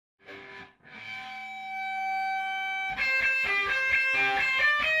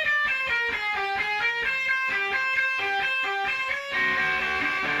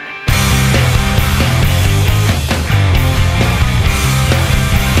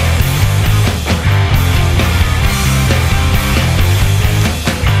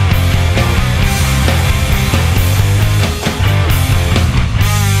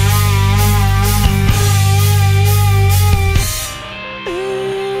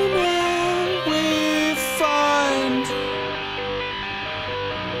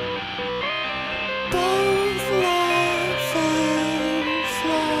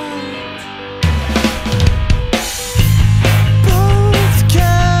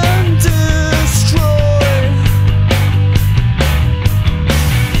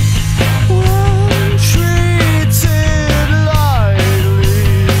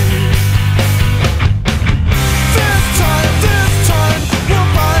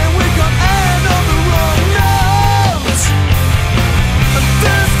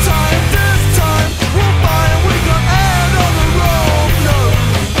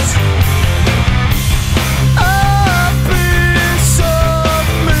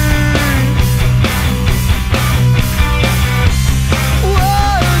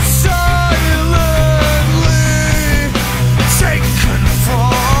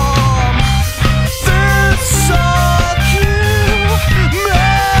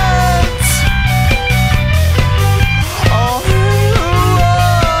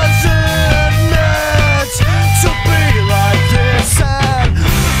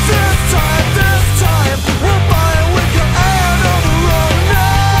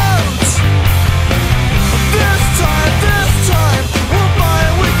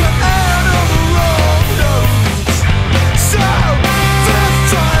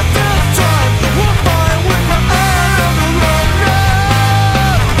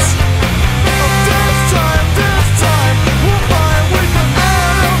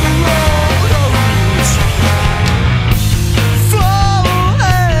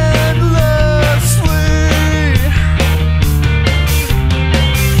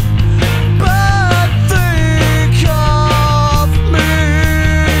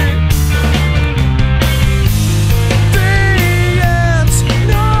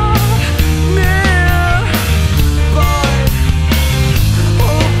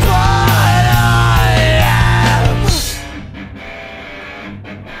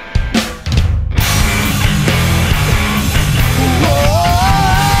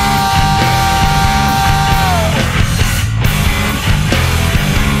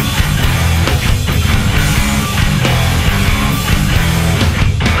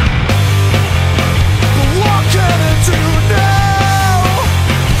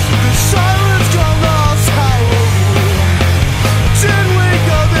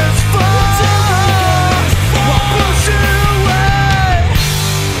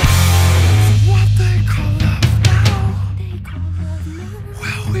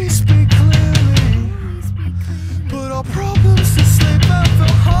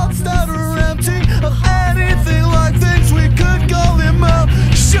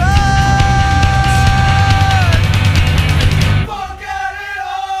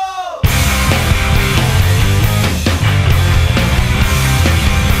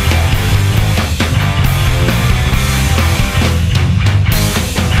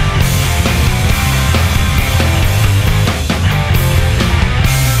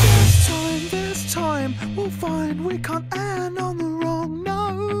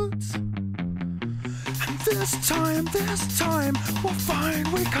This time, we'll find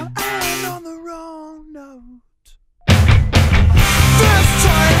we can't end on the wrong note. This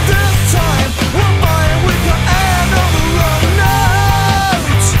time, we'll find we can't end on the wrong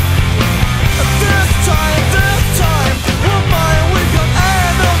note. This time, we'll find we can't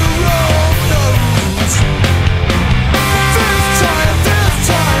end on the wrong note. This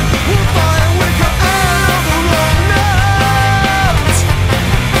time, we'll find we can't end on the wrong note.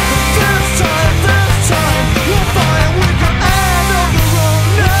 This time, we'll find we can end on the wrong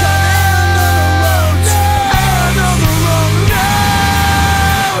note. End on the wrong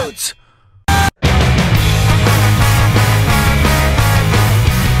note.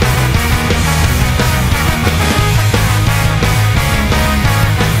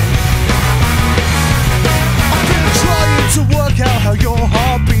 I've been trying to work out how your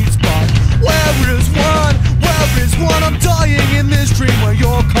heart beats, but where is one? I'm dying in this dream where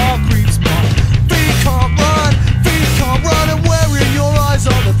your car creeps by. Feet can't run, and where in your eyes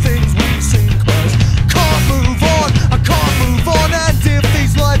are the things we've seen? Cause can't move on, I can't move on. And if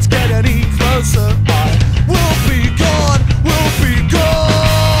these lights get any closer, I will be gone.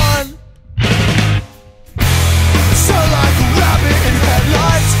 So like a rabbit in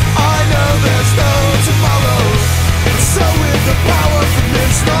headlights, I know there's no tomorrow. So with the power from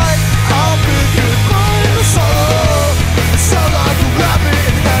this night, I'll bid goodbye to sorrow. So like a rabbit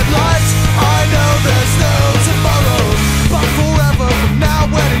in headlights, I know there's no tomorrow. But forever from now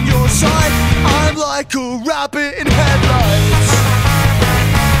when in your sight, I'm like a rabbit in headlights.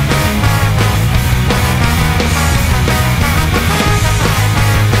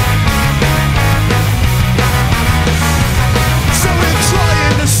 So in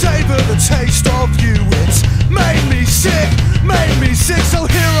trying to savor the taste of you, it's made me sick. So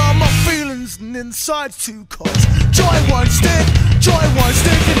here are my feelings and insides too, cause joy won't stick.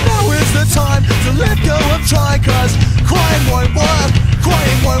 And now is the time to let go of trying, cause crying won't work.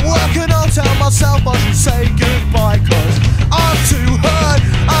 And I'll tell myself I should say goodbye, cause I'm too hurt.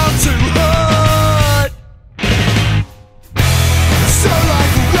 So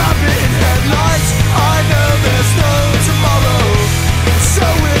like a rabbit in headlights, I know there's no tomorrow. So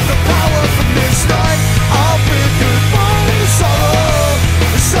with the power from this night, I'll bid goodbye to sorrow.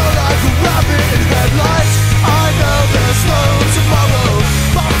 So like a rabbit in headlights, I know there's no tomorrow.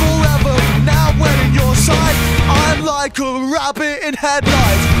 But forever from now when in your sight, I'm like a rabbit in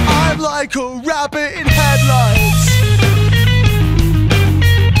headlights. I'm like a rabbit in headlights.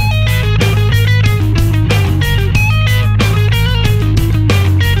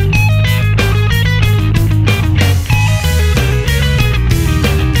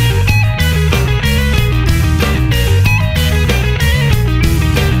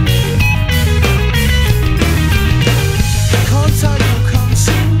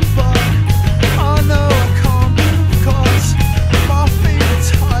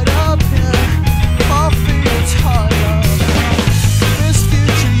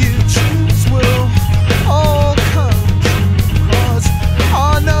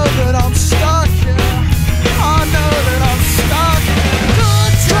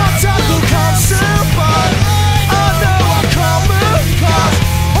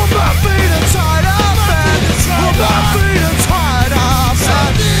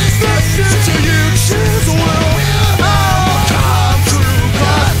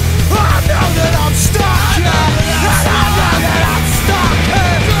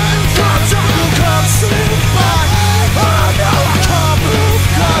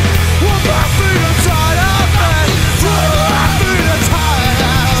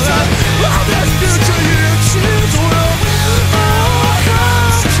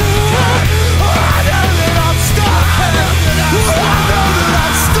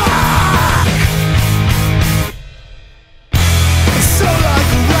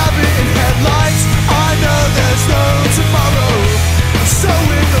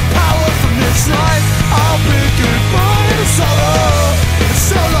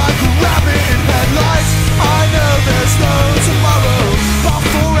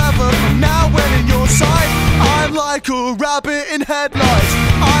 like a rabbit in headlights.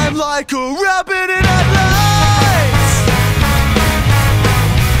 I'm like a rabbit in headlights.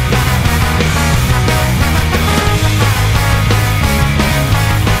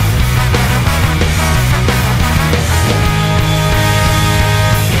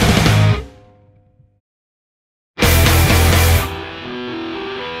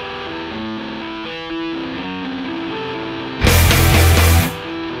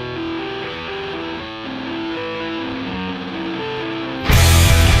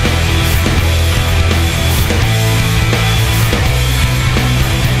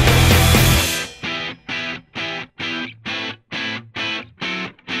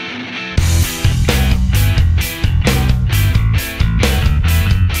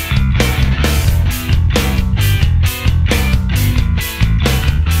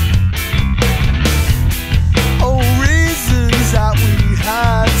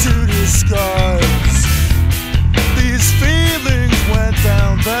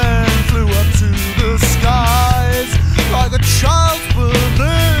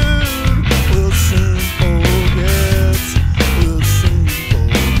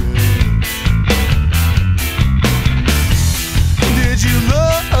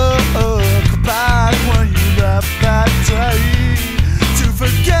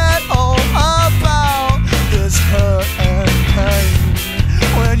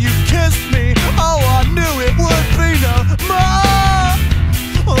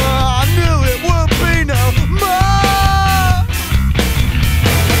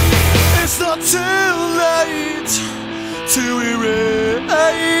 to erase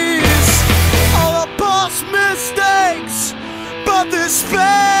all our past mistakes, but this space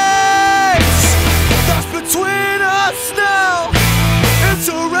that's between us now, it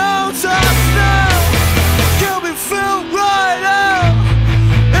surrounds us now, can be filled right out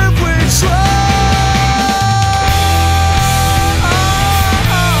if we try.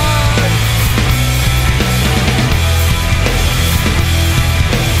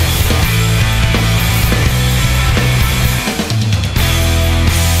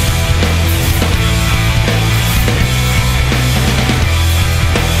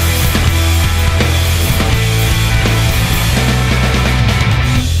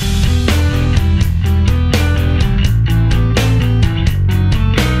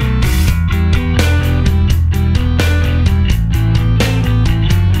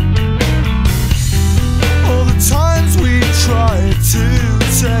 To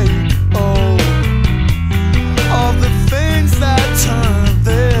take hold of the things that turn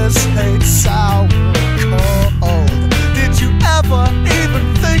this hate sour cold. Did you ever even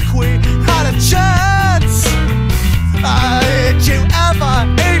think we had a chance? Did you ever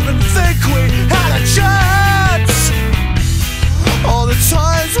even think we had a chance? All the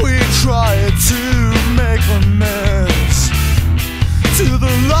times we tried to make amends to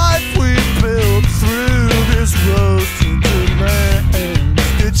the life we built through this road to demands.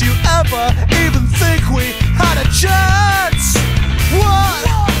 Did you ever even think we had a chance? What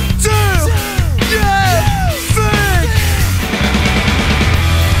do you think?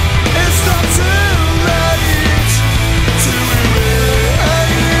 It's not too late to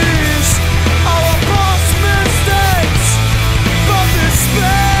erase our past mistakes, but this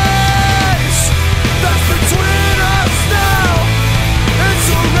space that's between us now, it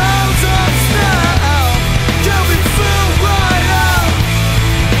surrounds us now, can be filled right out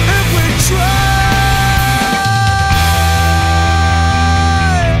if we try.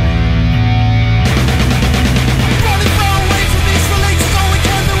 Running far away from these feelings is all we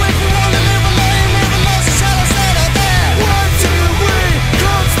can do if we want to live alone, live alone, so shall I say that there? Why do we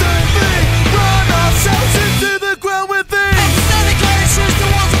constantly run ourselves into the ground with things? Understanding clashes the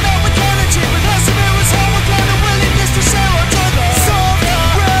ones that we can achieve, but that's the mirror's how we're kind of willingness to share our together. Some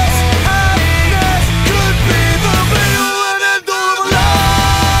rest, happiness could be the middle and end of our lives.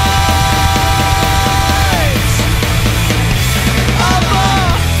 Of our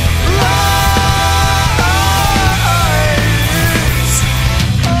lives.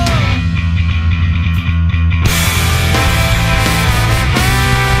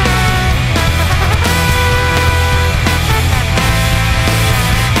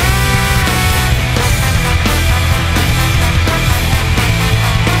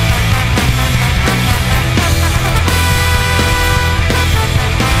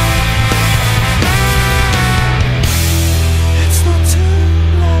 It's not too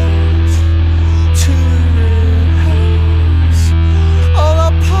late to erase all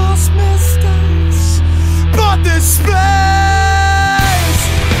our past mistakes, but this space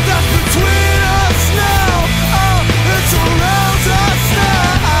that's between us now, it surrounds us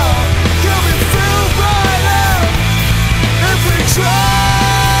now, can be filled right out if we try.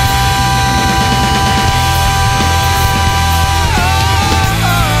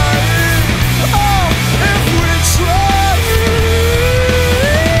 If we try.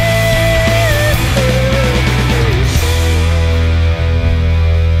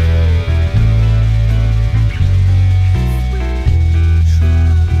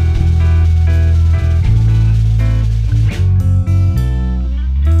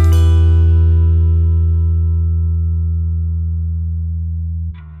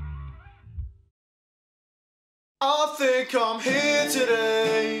 I think I'm here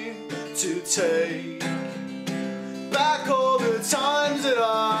today to take back all the times that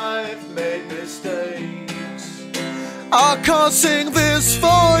I've made mistakes. I can't sing this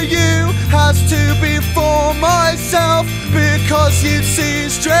for you, has to be for myself, because you see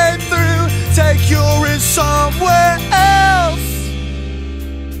straight through, take yours somewhere else.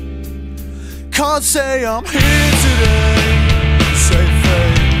 Can't say I'm here today, save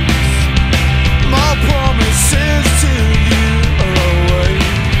face. My promises to you are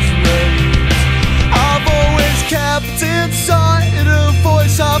always raised. I've always kept inside a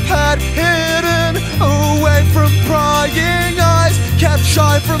voice I've had hidden away from prying eyes, kept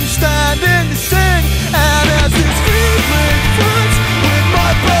shy from standing to sing. And as this feeling floods with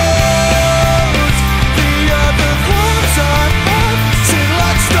my bones, the other chords I have sing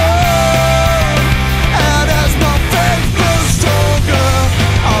like stone. And as my faith grows stronger,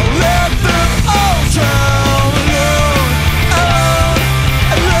 I'll let them all drown. Alone, alone,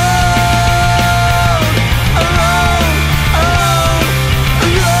 alone, alone.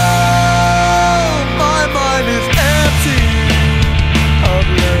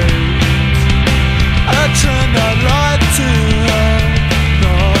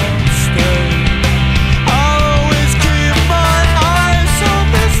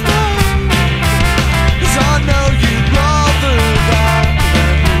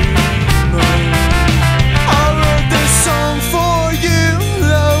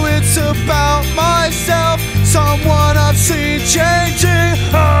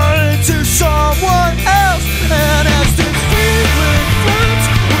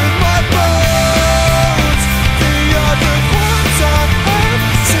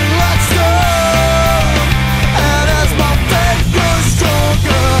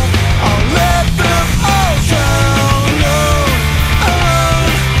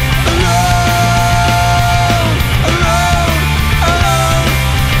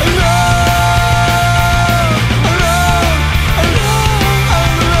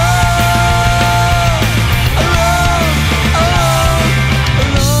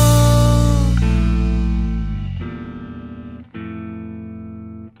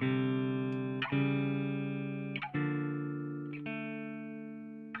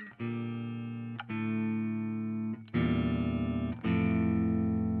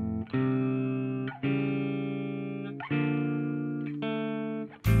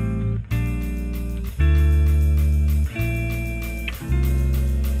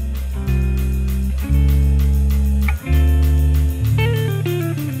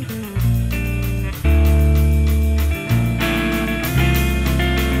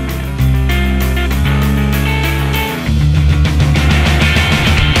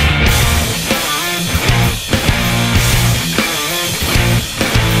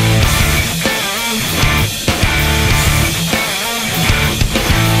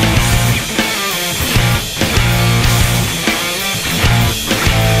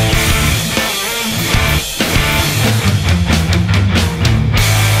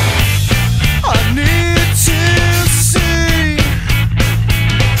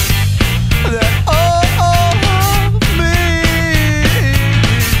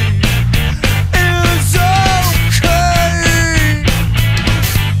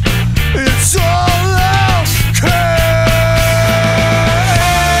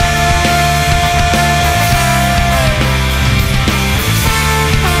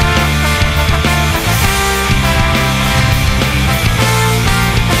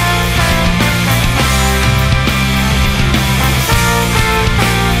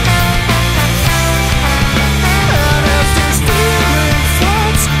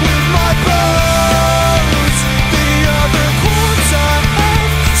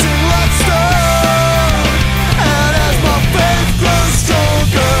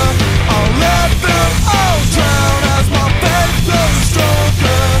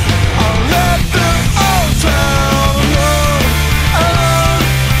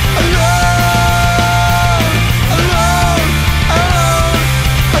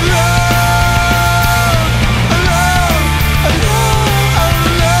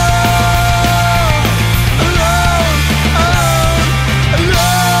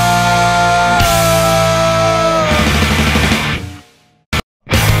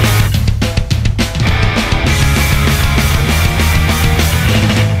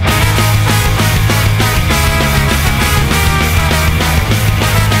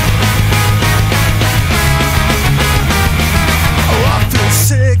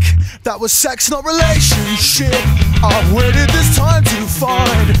 that was sex, not relationship. I've waited this time to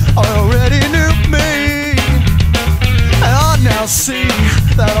find I already knew me, and I now see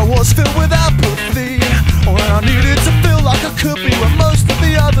that I was filled with apathy when I needed to feel like I could be where most of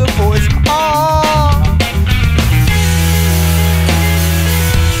the other boys are.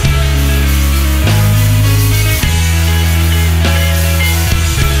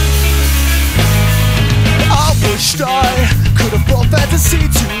 Wished I could have brought fantasy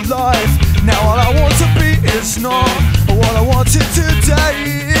to life. Now all I want to be is not what I wanted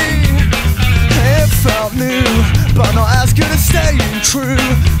today. It felt new, but not as good as staying true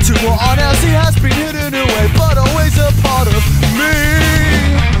to what honestly has been hidden away, but always a part of me.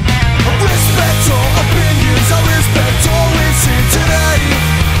 I respect all opinions, I respect all we see today.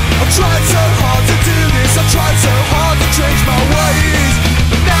 I've tried so hard to do this, I've tried so hard to change my ways,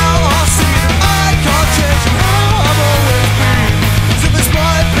 but now I see that I can't change how I've always been. So this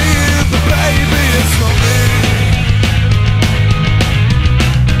might be you, but baby, it's not me.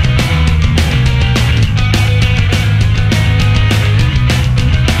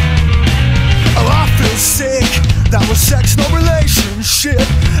 Oh, I feel sick, that was sex, not relationship,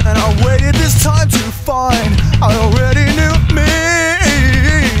 and I waited this time to find I already knew me.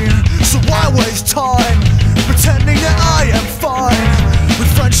 So why waste time pretending that I am fine with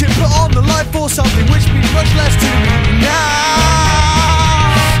friendship put on the line for something which means much less to me now?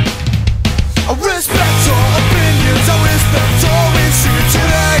 I respect all opinions, I respect all we see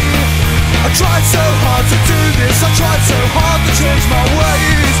today. I tried so hard to do this, I tried so hard to change my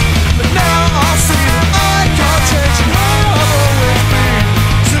ways, but now I see that I can't change how I've always been.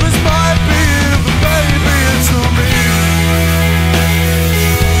 So this might be you, but baby, it's not me.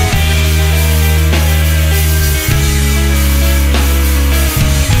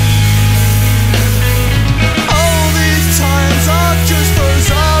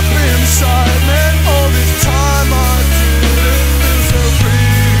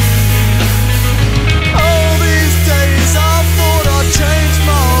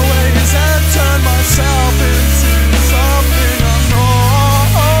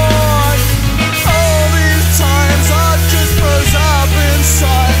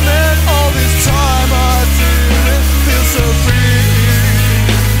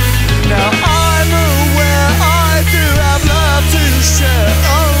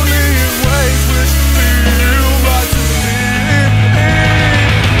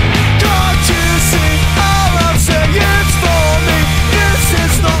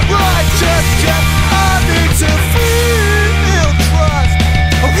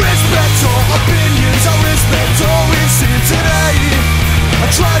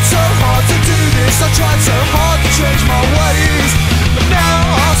 I tried so hard to change my ways, but now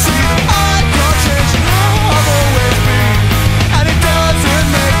I see that I can't change how I've always been. And it doesn't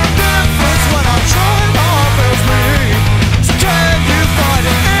make a difference when I try, my heart fails me. So can you find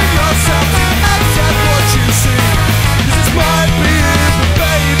it in yourself to accept what you see? 'Cause this might be it, but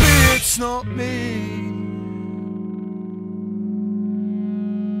baby, it's not me.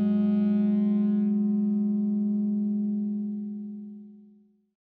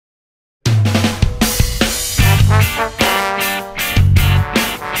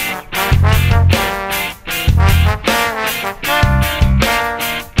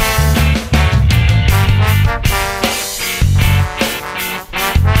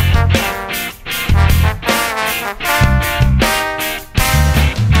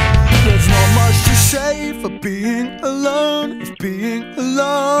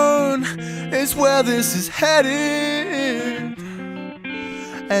 This is headed,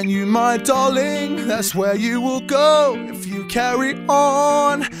 and you, my darling, that's where you will go if you carry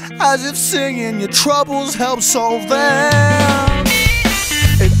on as if singing your troubles help solve them.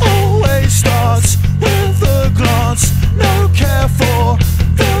 It always starts with a glance, no care for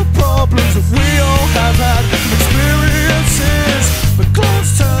the problems that we all have had from experiences. But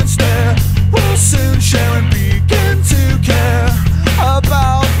glance turn stare, we'll soon share and begin to care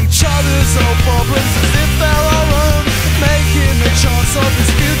about each other's old problems as if they're our own, making the chance of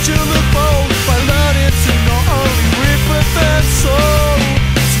this future look bold by learning to not only reap but then sow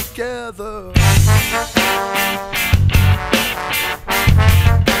together.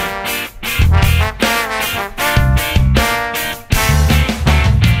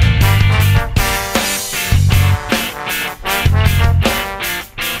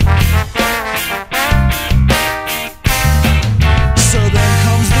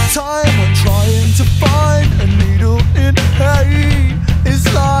 Time when trying to find a needle in hay is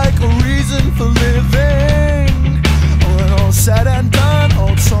like a reason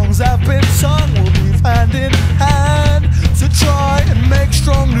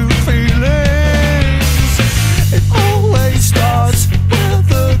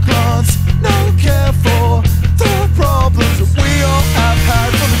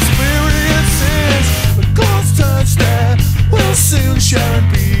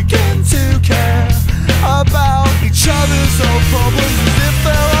begin to care about each other's old problems as if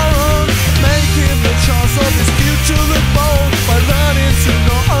they're our own, making the chance of this future look bold by learning to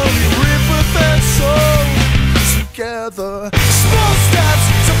not only rip but then soul together. Small steps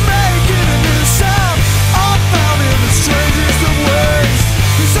to making a new sound are found in the strangest of ways,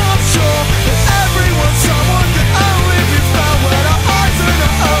 'cause I'm sure that everyone, someone can only be found when our eyes are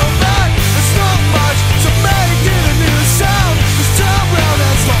not open. There's not much to making a new sound, just turn round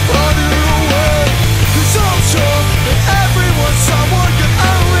and stop running away, 'cause I'm sure that everyone, someone can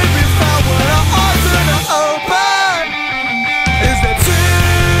only be found when our eyes are not open. Is there too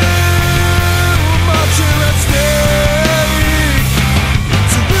much at stake?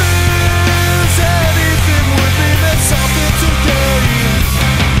 To lose anything would mean there's something to gain.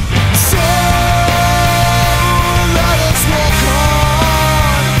 So let us walk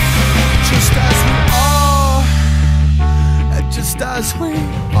on, just as we are, and just as we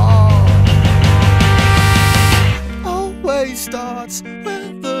are. Always starts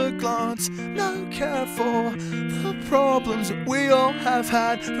with a glance, no care for the problems that we all have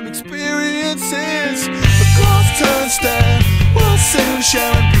had from experiences. The glass turns stare, we'll soon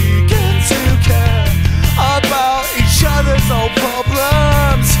share and begin to care about each other's old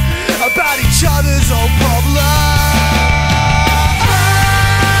problems, about each other's old problems.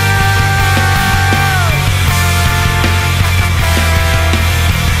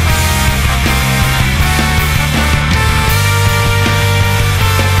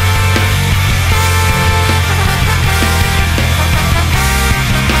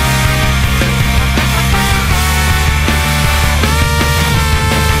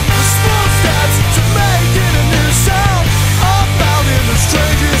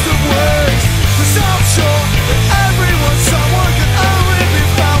 Strangest of ways, 'cause I'm sure that everyone, someone can only be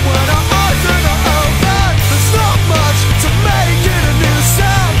found when our eyes are not open. There's not much to making a new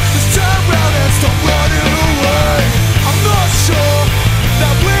sound, just turn round and stop running away. I'm not sure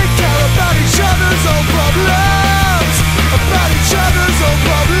that we care about each other's own problems, about each other's own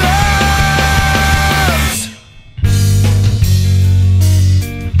problems.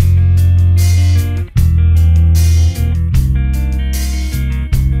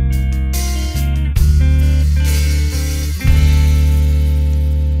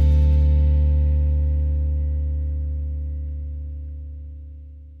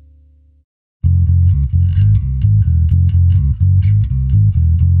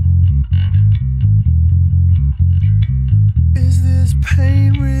 Is this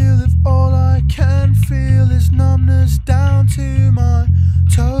pain real if all I can feel is numbness down to my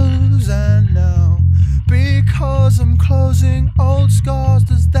toes? And now, because I'm closing old scars,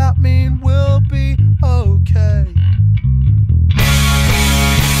 does that mean we'll be okay?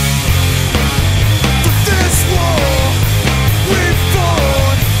 For this war we've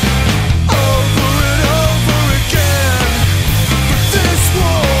fought over and over again. For this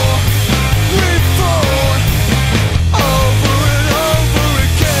war we've fought over and over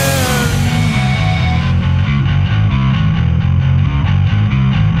again.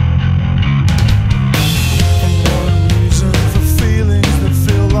 One reason for feelings that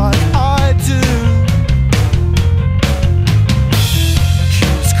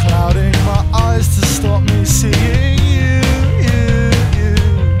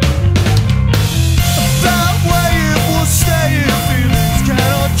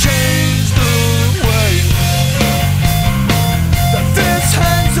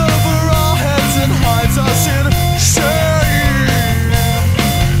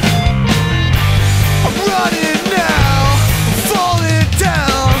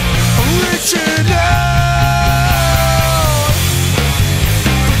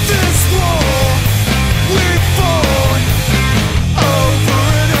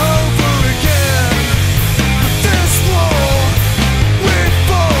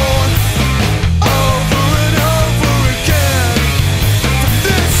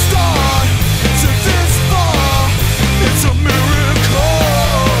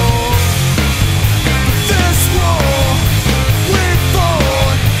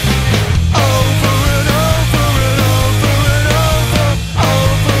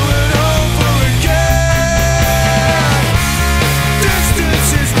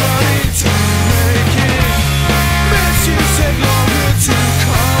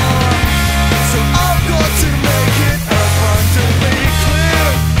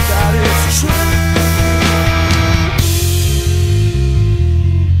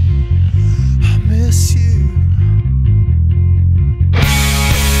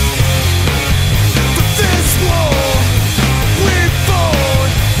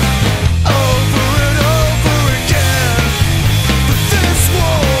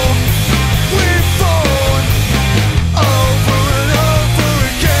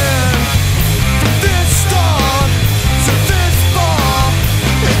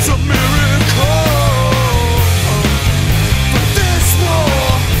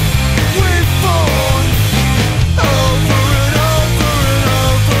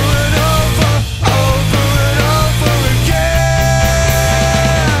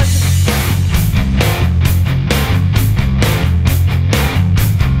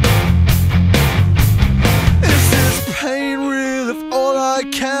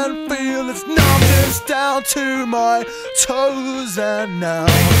down to my toes. And now,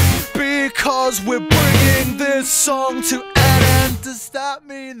 because we're bringing this song to an end, does that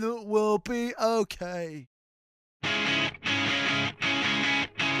mean that we'll be okay?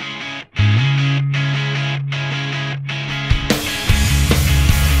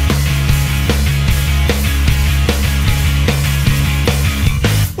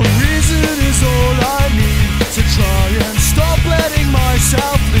 Is all I need to try and stop letting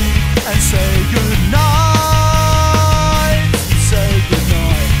myself lead and say goodnight, say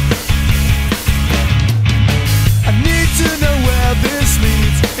goodnight. I need to know where this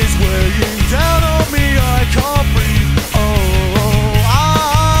leads. It's weighing down on me, I can't breathe. Oh,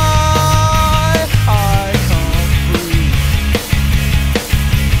 I can't breathe.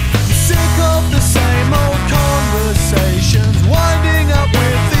 I'm sick of the same old conversations, winding up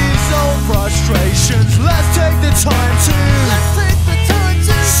with frustrations. Let's take the time to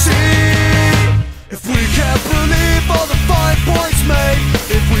see if we can believe all the fine points made,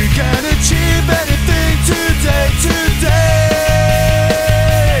 if we can achieve anything today,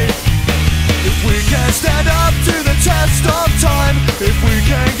 if we can stand up to the test of time, if we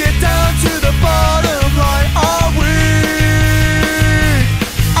can get down to the bottom line. Are we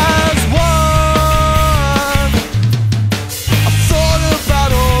as one? I've thought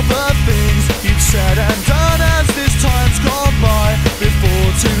about all the things you've said and done as this time's gone by.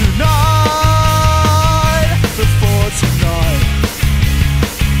 Before tonight,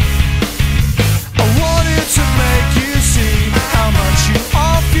 I wanted to make you see how much you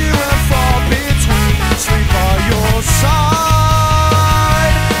are few and far between. Sleep by your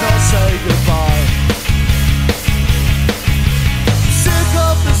side, not say goodbye. Sick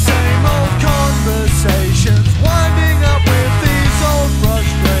of the same old conversations, winding up with these old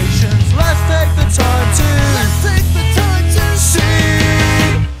frustrations. Let's take the time to see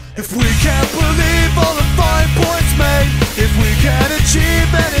if we can believe all the fine points made, if we can achieve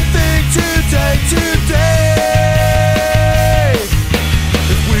anything today,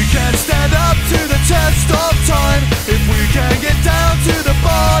 if we can stand up to the test of time, if we can get down to the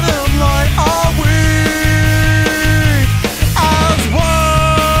bottom line. Are we as one?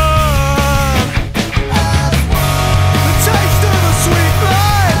 The taste of the sweet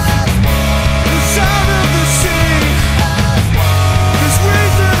life, the sound of the sea. There's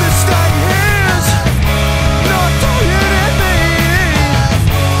reason to stay here, not dying in me.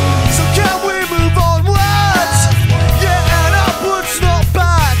 So can we move onwards? Yeah, and upwards, not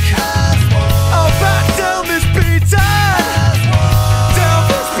back. I'll back down this beaten, down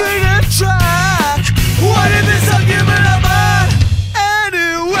this beaten track. Why did this argument happen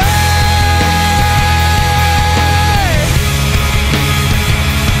anyway?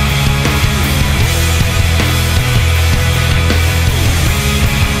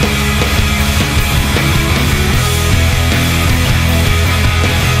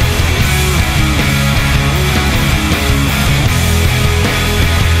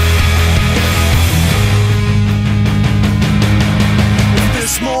 If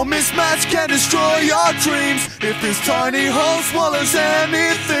this small mismatch can destroy your dreams, if this tiny hole swallows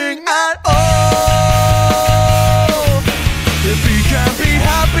anything at all, if we can be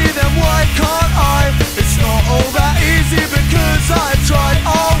happy, then why can't I? It's not all that easy because I've tried.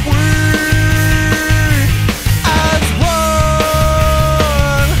 Are we as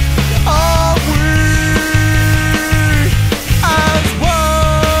one? Are we as one?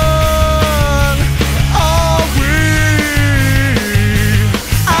 Are we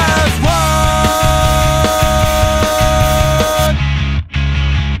as one?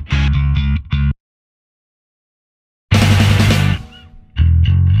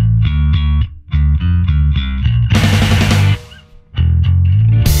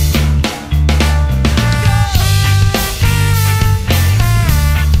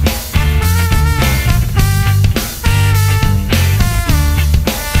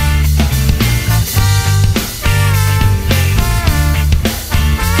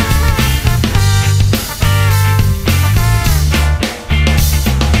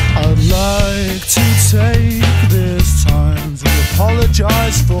 I'd like to take this time to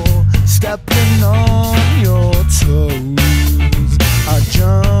apologize for stepping on your toes. I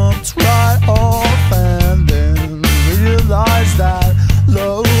jumped right off and then realized that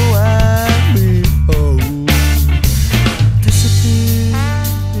lo and behold, disappeared.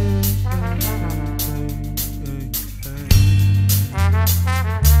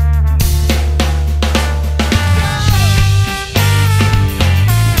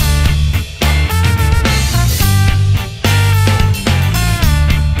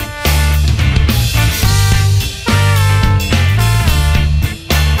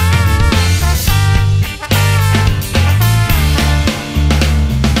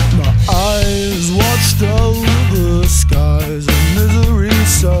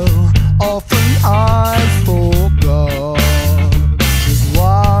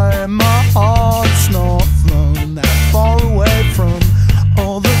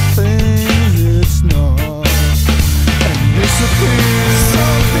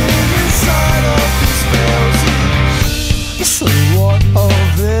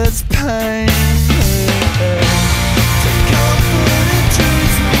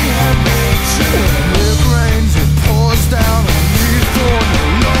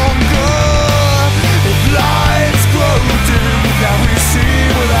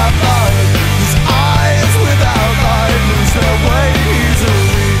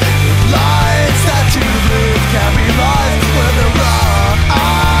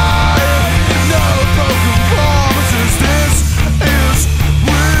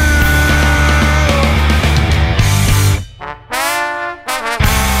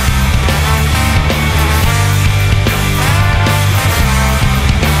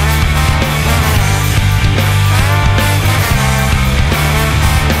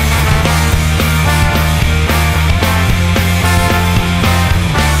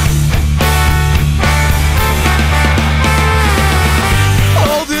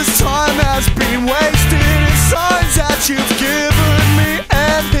 what you've given me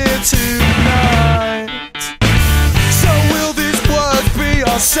end here tonight. So will these words be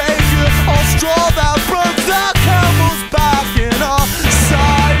our savior, or straw that broke the camel's back in our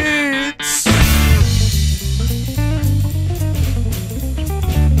sights?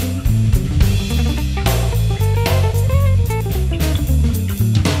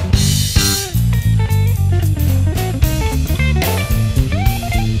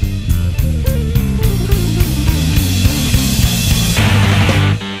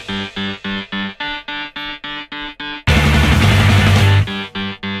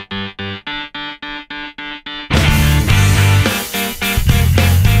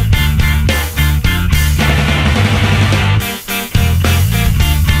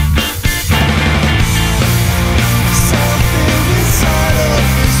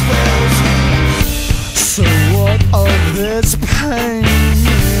 So what of this pain?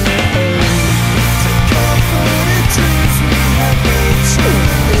 To comfort in dreams we have built.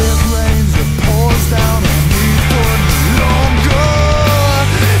 It rains, it pours down on me for longer.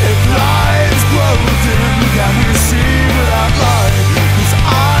 If lies grow dim, can we see without light? Whose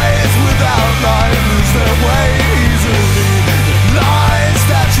eyes without light lose their way easily. If lies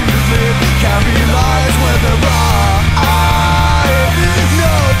that you live can be lies where there are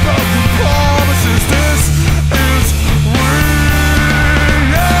no broken promises. This is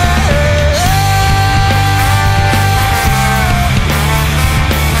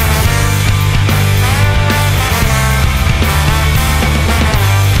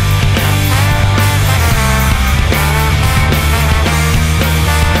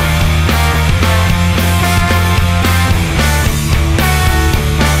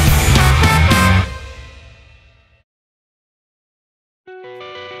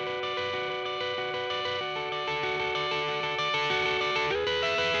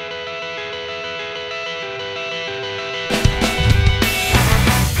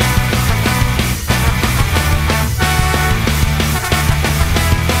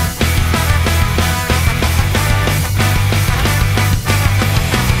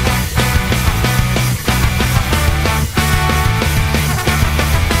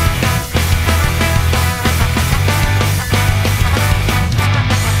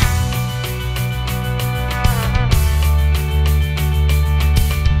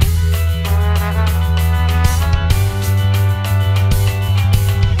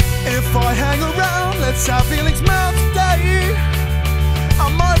let's have feelings melt today. I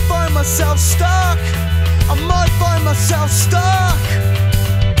might find myself stuck, I might find myself stuck.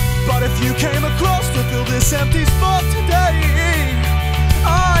 But if you came across to fill this empty spot today,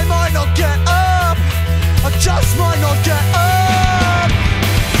 I might not get up, I just might not get up.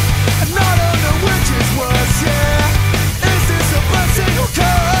 And I don't know which is worse, yeah. Is this a blessing or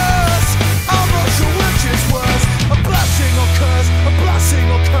curse? I'm not sure which is worse, a blessing or curse, a blessing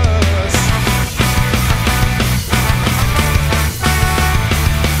or curse.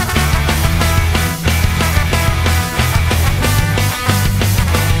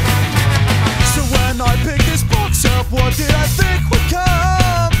 I picked this box up, what did I think would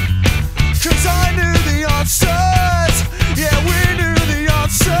come? 'Cause I knew the answers, yeah, we knew the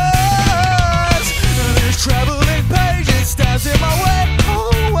answers. And this traveling page, it stands in my way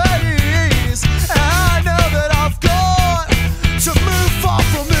always. And I know that I've got to move far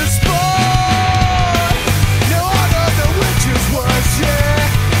from this spot. Now I don't know which is worse,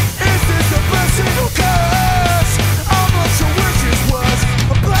 yeah. Is this a blessing or curse? I'm not sure which is worse,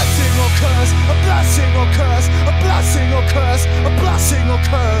 a blessing or curse, a blessing or curse, a blessing or curse, a blessing or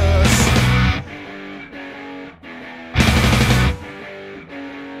curse.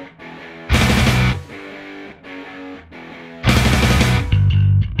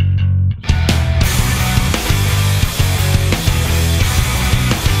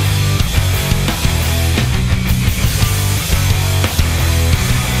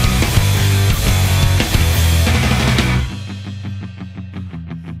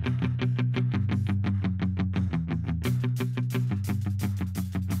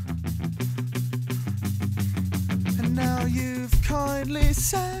 Now you've kindly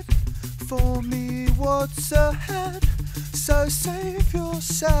said for me what's ahead, so save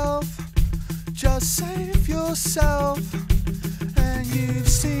yourself, just save yourself. And you've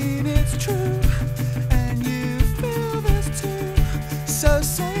seen it's true, and you feel this too, so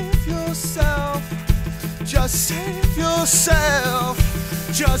save yourself, just save yourself,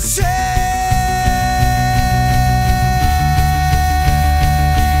 just save.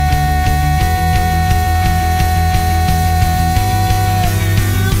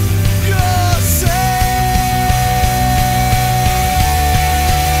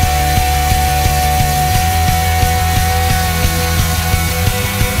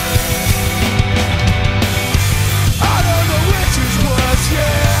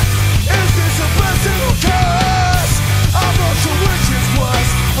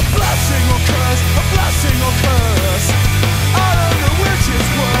 or curse? I don't know which is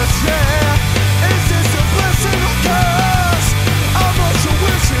worse, yeah. Is this a blessing or curse? I'm not sure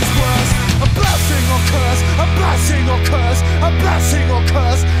which is worse. A blessing or curse? A blessing or curse? A blessing or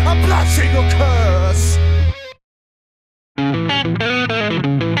curse? A blessing or curse?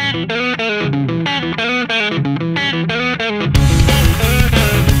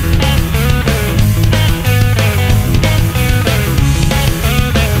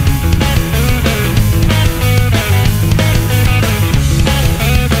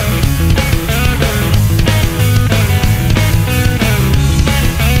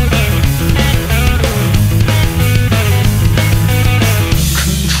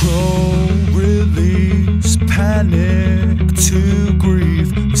 To grief,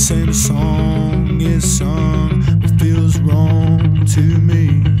 the same song is sung, it feels wrong to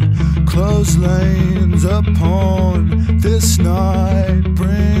me. Close lanes upon this night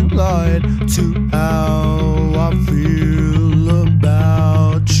bring light to how I feel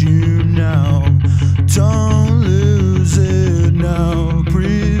about you now. Don't lose it now,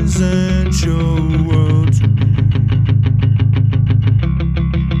 present your world to me.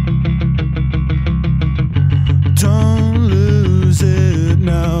 Don't lose it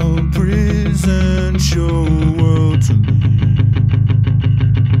now, present your world to me.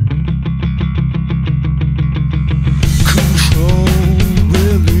 Control,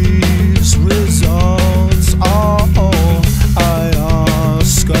 release, results are all I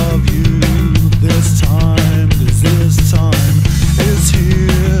ask of you. This time is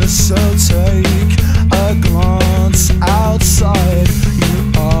here, so take a glance outside.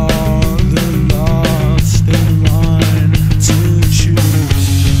 You are the last in line to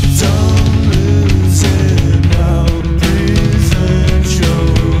choose. Don't lose it now, present your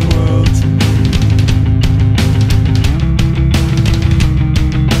world to me.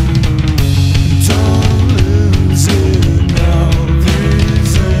 Don't lose it now,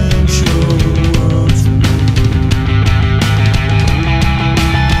 present your world to me.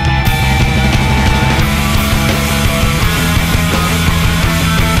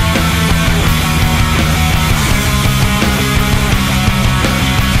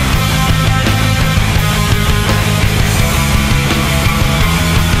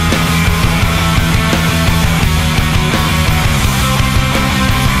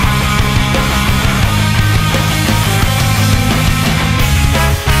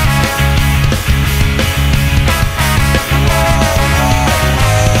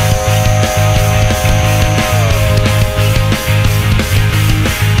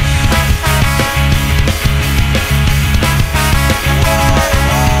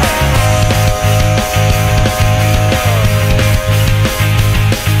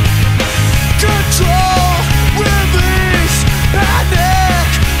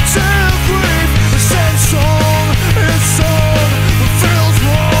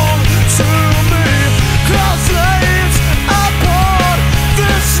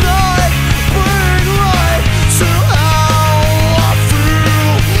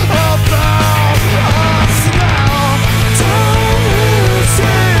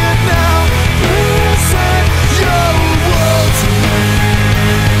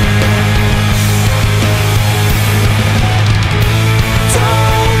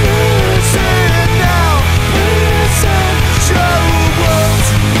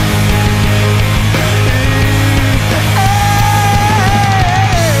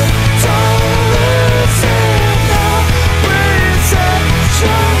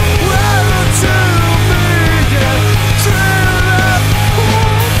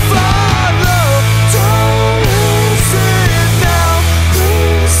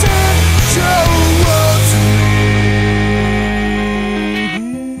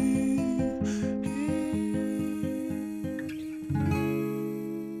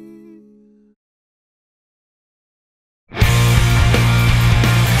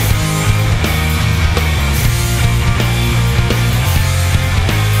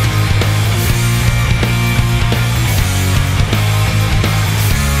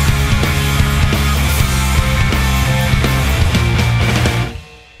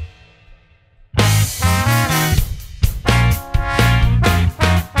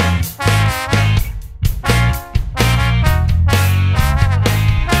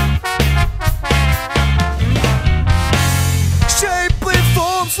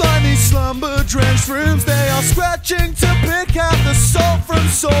 slumber-drenched rooms. They are scratching to pick out the salt from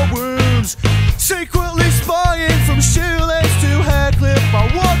sore wounds, secretly spying from shoelace to hair clip. I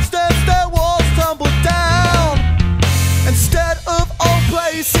watched as their walls tumbled down. Instead of old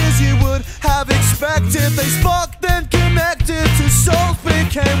places you would have expected, they sparked then connected to souls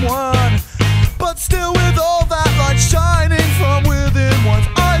became one. But still with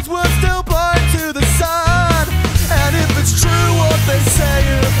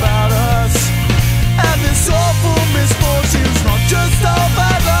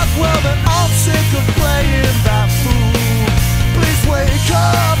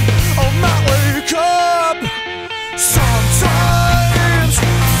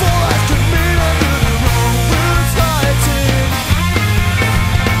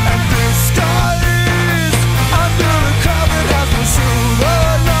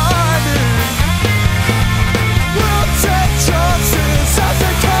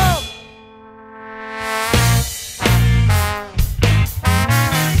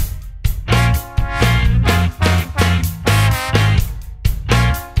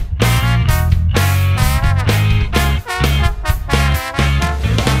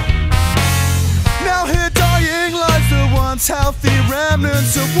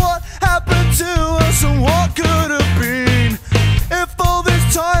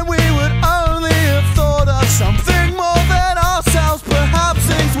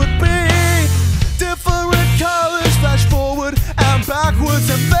backwards,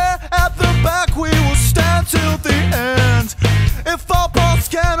 and there at the back we will stand till the end. If our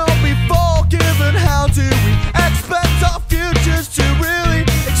past cannot be forgiven, how do we expect our futures to really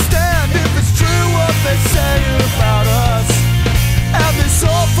extend? If it's true what they say about us, and this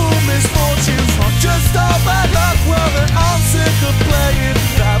awful misfortune's not just our bad luck, well then I'm sick of playing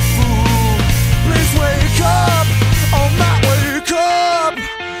that fool. Please wake up, oh Matt, wake up.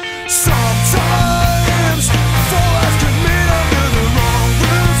 Sometimes four eyes can meet under the wrong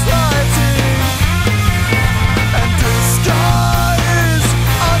moon's lighting, and disguise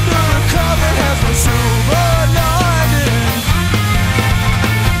under a cloud that has no silver lining.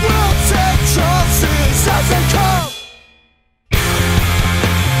 We'll take chances as they come.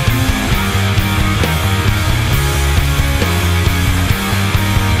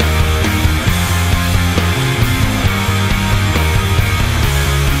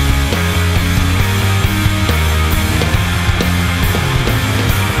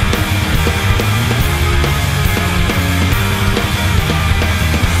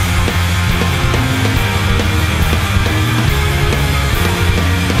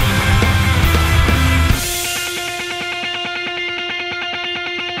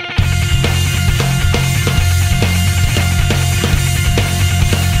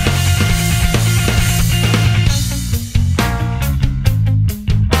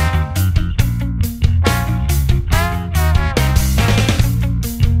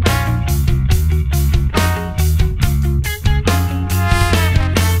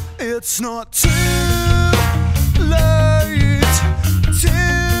 It's not too late to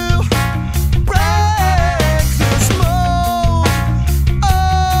break this mold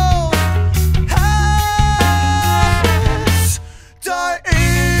of habits. Die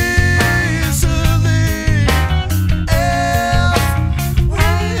easily if we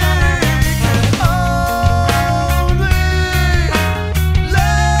can only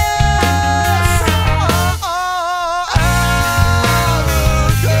let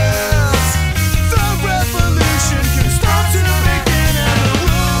the revolution can start to begin, and the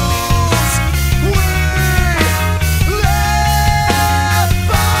rules we live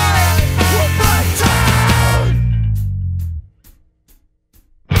by will break down.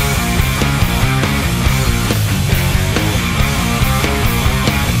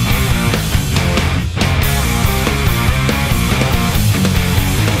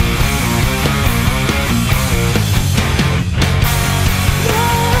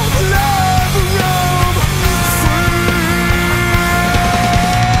 Love, roam free.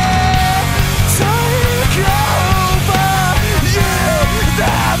 Take over you,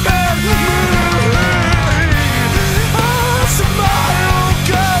 them and me. A smile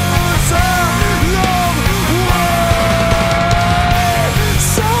goes a long way.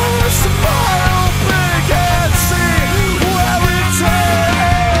 So smile big and see where it takes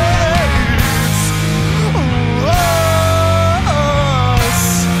us.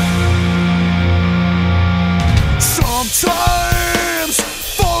 Sometimes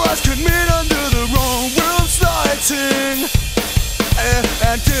four eyes can meet under the wrong room's lighting,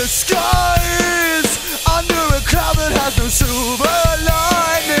 and disguise under a cloud that has no silver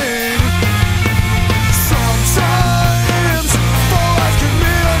lining. Sometimes four eyes can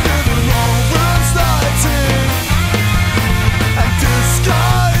meet under the wrong room's lighting, and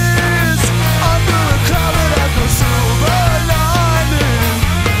disguise under a cloud that has no silver lining.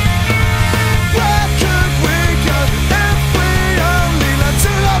 Where could we go if we only learn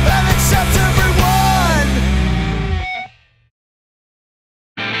to love and accept everyone?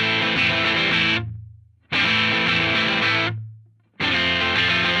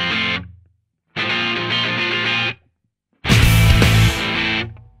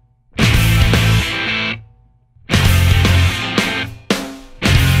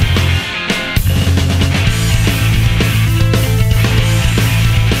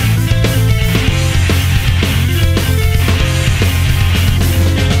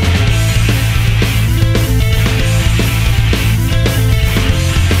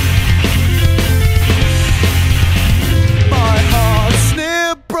 My heart's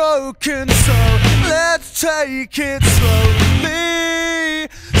near broken, so let's take it slowly,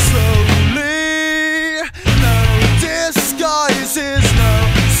 slowly. No disguises